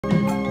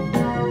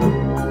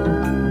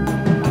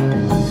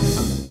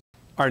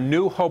Our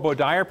new Hobo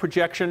Dyer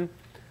projection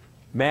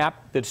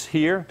map that's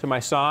here to my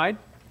side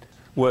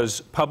was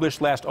published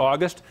last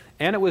August,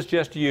 and it was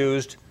just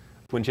used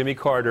when Jimmy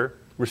Carter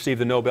received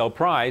the Nobel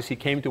Prize. He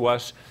came to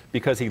us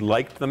because he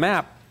liked the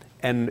map,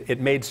 and it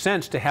made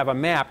sense to have a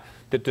map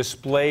that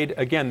displayed,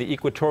 again, the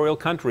equatorial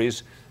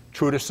countries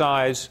true to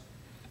size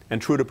and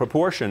true to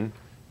proportion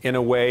in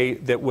a way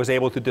that was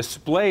able to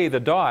display the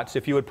dots.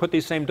 If you had put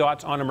these same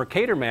dots on a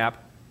Mercator map,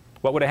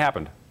 what would have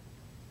happened?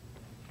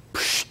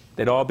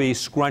 They'd all be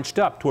scrunched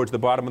up towards the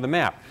bottom of the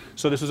map.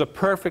 So this is a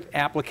perfect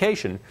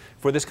application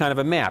for this kind of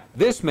a map.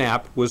 This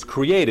map was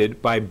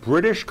created by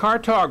British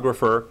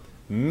cartographer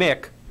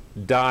Mick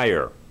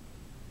Dyer.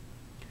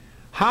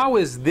 How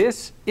is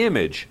this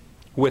image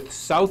with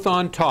south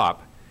on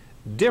top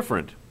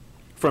different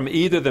from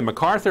either the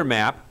MacArthur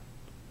map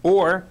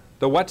or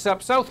the What's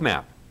Up South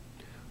map?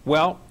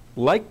 Well,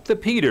 like the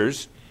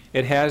Peters,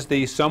 it has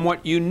the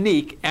somewhat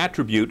unique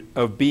attribute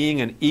of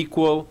being an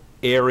equal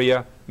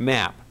area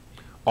map.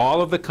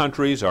 All of the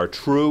countries are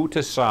true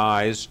to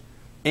size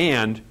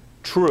and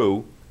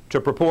true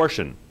to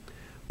proportion.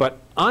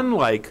 But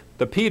unlike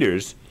the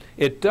Peters,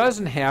 it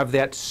doesn't have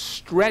that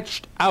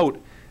stretched out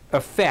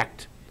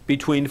effect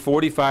between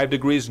 45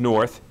 degrees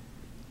north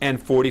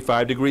and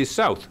 45 degrees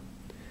south.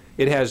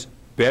 It has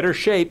better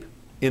shape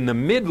in the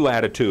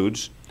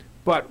mid-latitudes,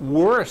 but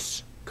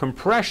worse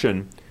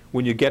compression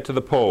when you get to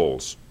the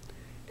poles.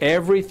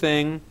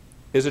 Everything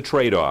is a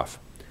trade-off,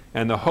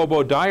 and the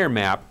Hobo Dyer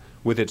map,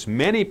 with its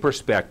many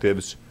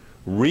perspectives,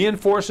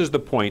 reinforces the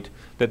point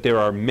that there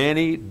are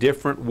many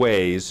different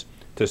ways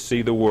to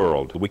see the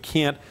world. We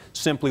can't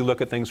simply look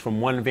at things from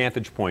one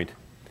vantage point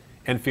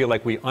and feel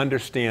like we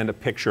understand a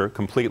picture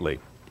completely.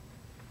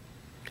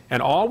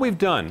 And all we've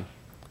done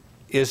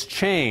is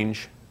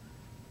change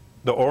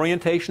the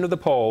orientation of the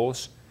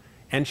poles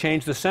and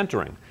change the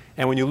centering.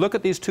 And when you look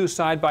at these two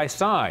side by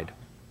side,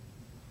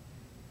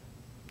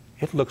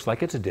 it looks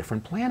like it's a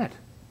different planet.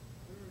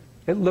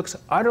 It looks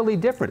utterly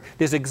different.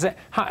 I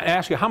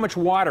ask you, how much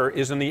water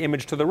is in the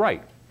image to the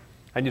right?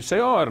 And you'd say,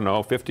 oh, I don't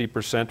know,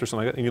 50% or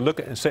something like that. And you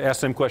look at and ask the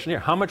same question here.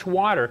 How much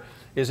water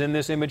is in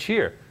this image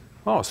here?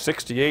 Oh,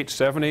 68,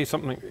 70,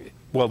 something.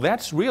 Well,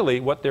 that's really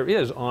what there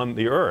is on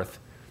the Earth.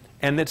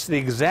 And it's the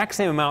exact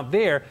same amount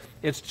there.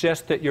 It's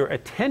just that your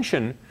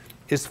attention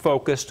is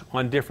focused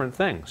on different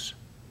things.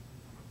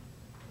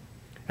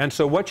 And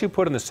so what you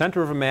put in the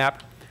center of a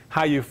map,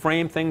 how you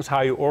frame things,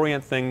 how you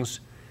orient things,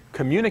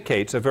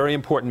 communicates a very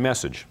important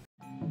message.